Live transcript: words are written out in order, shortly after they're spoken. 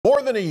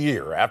than a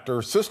year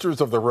after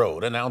Sisters of the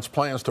Road announced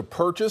plans to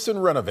purchase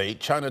and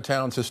renovate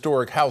Chinatown's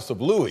historic House of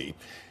Louis,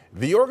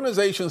 the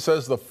organization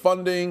says the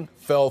funding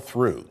fell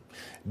through.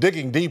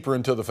 Digging deeper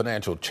into the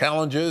financial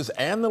challenges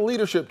and the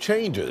leadership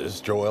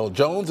changes, Joelle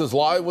Jones is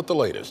live with the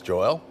latest.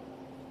 Joelle?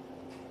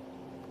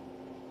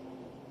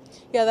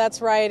 Yeah,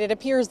 that's right. It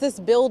appears this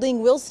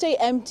building will stay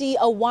empty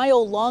a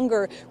while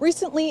longer.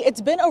 Recently, it's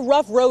been a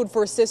rough road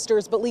for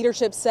Sisters, but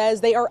leadership says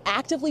they are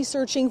actively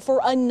searching for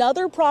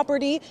another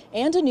property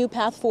and a new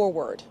path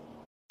forward.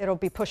 It'll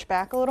be pushed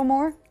back a little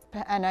more,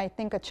 and I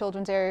think a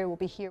children's area will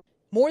be here.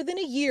 More than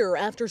a year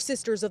after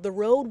Sisters of the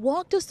Road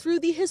walked us through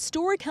the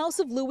historic House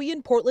of Louis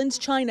in Portland's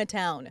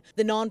Chinatown,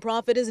 the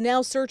nonprofit is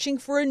now searching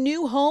for a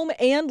new home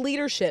and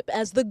leadership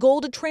as the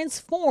goal to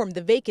transform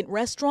the vacant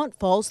restaurant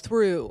falls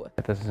through.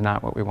 This is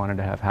not what we wanted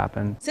to have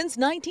happen. Since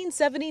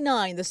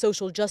 1979, the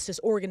social justice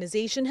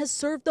organization has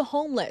served the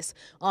homeless,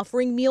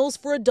 offering meals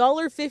for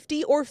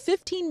 $1.50 or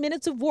 15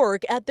 minutes of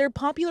work at their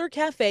popular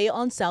cafe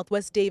on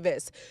Southwest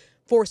Davis.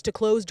 Forced to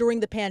close during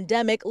the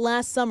pandemic,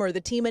 last summer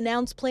the team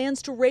announced plans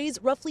to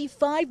raise roughly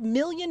 $5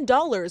 million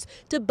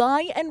to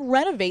buy and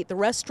renovate the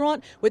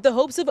restaurant with the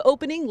hopes of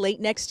opening late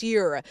next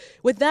year.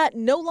 With that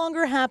no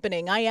longer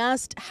happening, I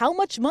asked how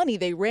much money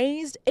they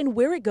raised and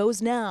where it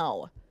goes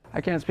now.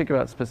 I can't speak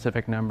about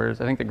specific numbers.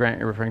 I think the grant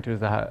you're referring to is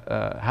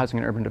the Housing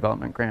and Urban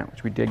Development Grant,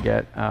 which we did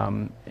get,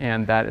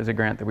 and that is a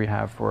grant that we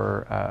have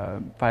for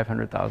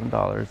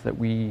 $500,000 that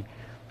we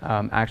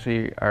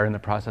actually are in the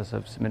process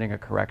of submitting a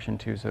correction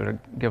to, so to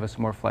give us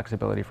more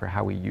flexibility for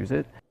how we use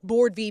it.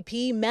 Board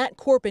VP Matt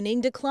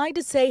Corpening declined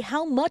to say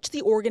how much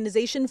the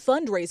organization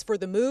fundraised for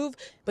the move,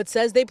 but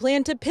says they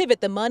plan to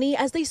pivot the money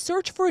as they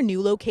search for a new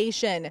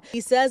location.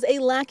 He says a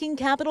lacking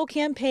capital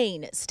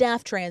campaign,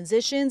 staff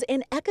transitions,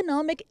 and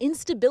economic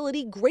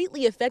instability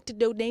greatly affected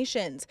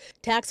donations.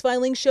 Tax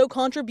filings show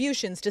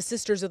contributions to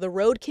Sisters of the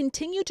Road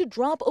continue to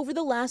drop over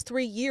the last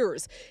 3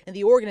 years, and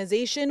the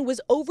organization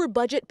was over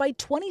budget by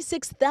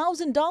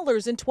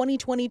 $26,000 in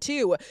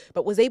 2022,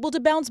 but was able to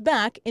bounce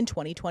back in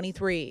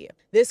 2023.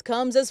 This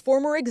comes as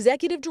former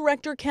executive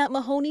director Kat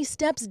Mahoney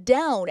steps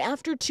down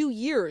after 2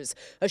 years,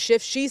 a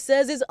shift she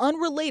says is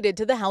unrelated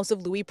to the House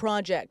of Louis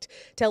project,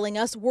 telling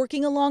us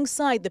working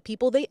alongside the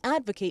people they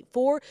advocate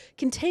for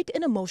can take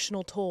an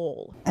emotional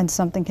toll. And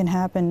something can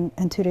happen,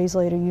 and 2 days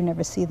later you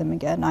never see them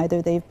again.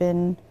 Either they've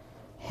been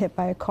hit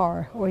by a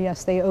car, or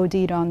yes, they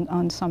OD'd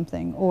on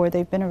something, or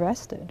they've been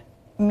arrested,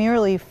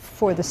 merely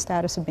for the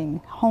status of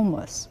being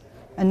homeless.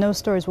 And those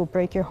stories will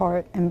break your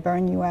heart and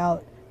burn you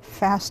out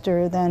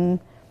faster than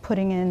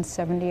putting in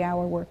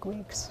 70-hour work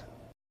weeks.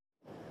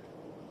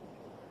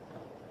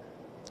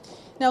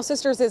 Now,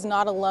 Sisters is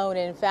not alone.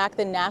 In fact,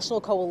 the National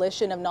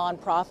Coalition of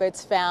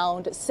Nonprofits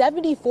found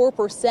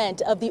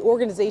 74% of the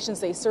organizations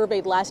they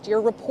surveyed last year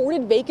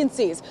reported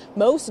vacancies,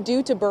 most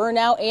due to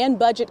burnout and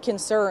budget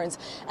concerns.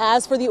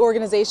 As for the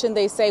organization,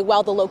 they say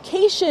while the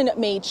location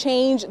may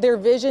change, their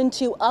vision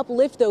to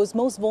uplift those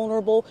most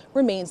vulnerable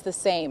remains the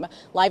same.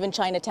 Live in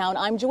Chinatown,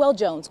 I'm Joelle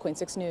Jones, KOIN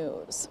 6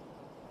 News.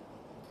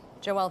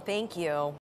 Joelle, thank you.